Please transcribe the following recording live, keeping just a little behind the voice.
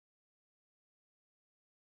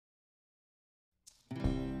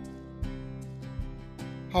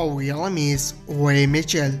Her real name is Ray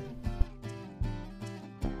Mitchell.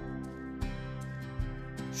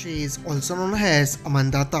 She is also known as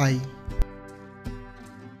Amanda Tai.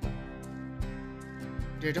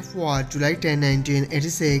 Date of birth July 10,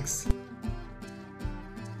 1986.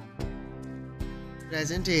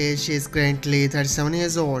 Present age, she is currently 37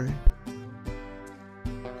 years old.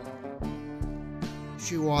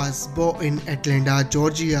 She was born in Atlanta,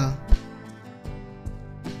 Georgia.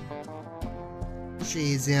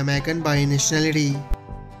 She is American by nationality.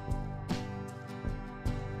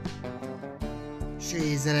 She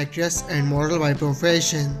is an actress and model by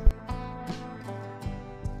profession.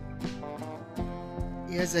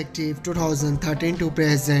 Years active 2013 to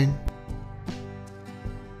present.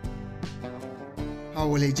 Her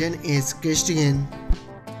religion is Christian.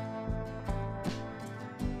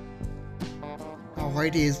 Her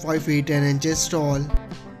height is 5 feet 10 inches tall.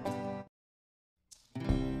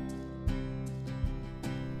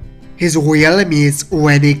 His real name is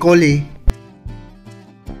Colley.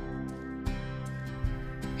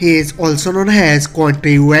 He is also known as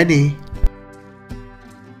Country Wayne.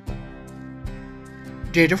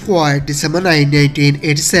 Date of birth December 9,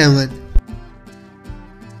 1987.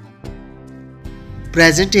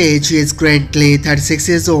 Present age, he is currently 36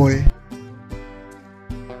 years old.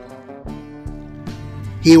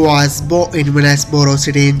 He was born in Wilkesboro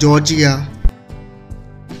City in Georgia.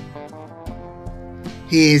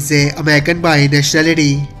 He is an American by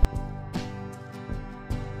nationality.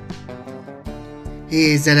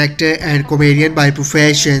 He is an actor and comedian by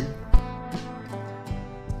profession.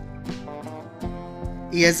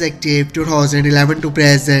 He is active 2011 to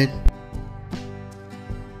present.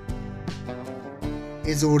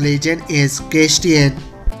 His religion is Christian.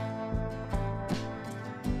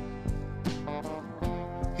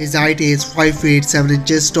 His height is 5 feet 7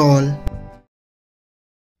 inches tall.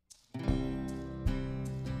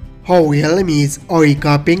 Her real name is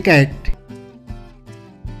Pinkett.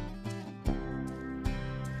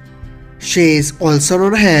 She is also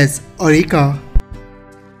known as Erica.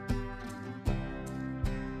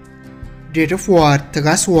 Date of birth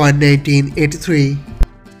August 1, 1983.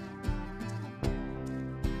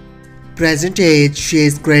 Present age, she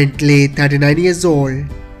is currently 39 years old.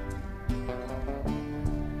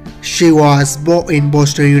 She was born in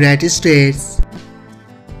Boston, United States.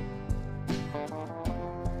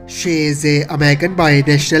 She is an American by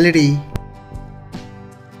nationality.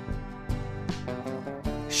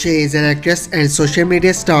 She is an actress and social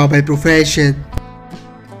media star by profession.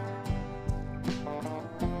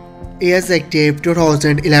 Years active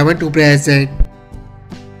 2011 to present.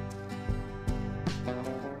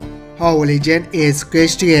 Her religion is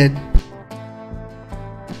Christian.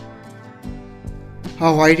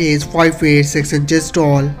 Her height is 5 feet 6 inches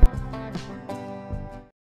tall.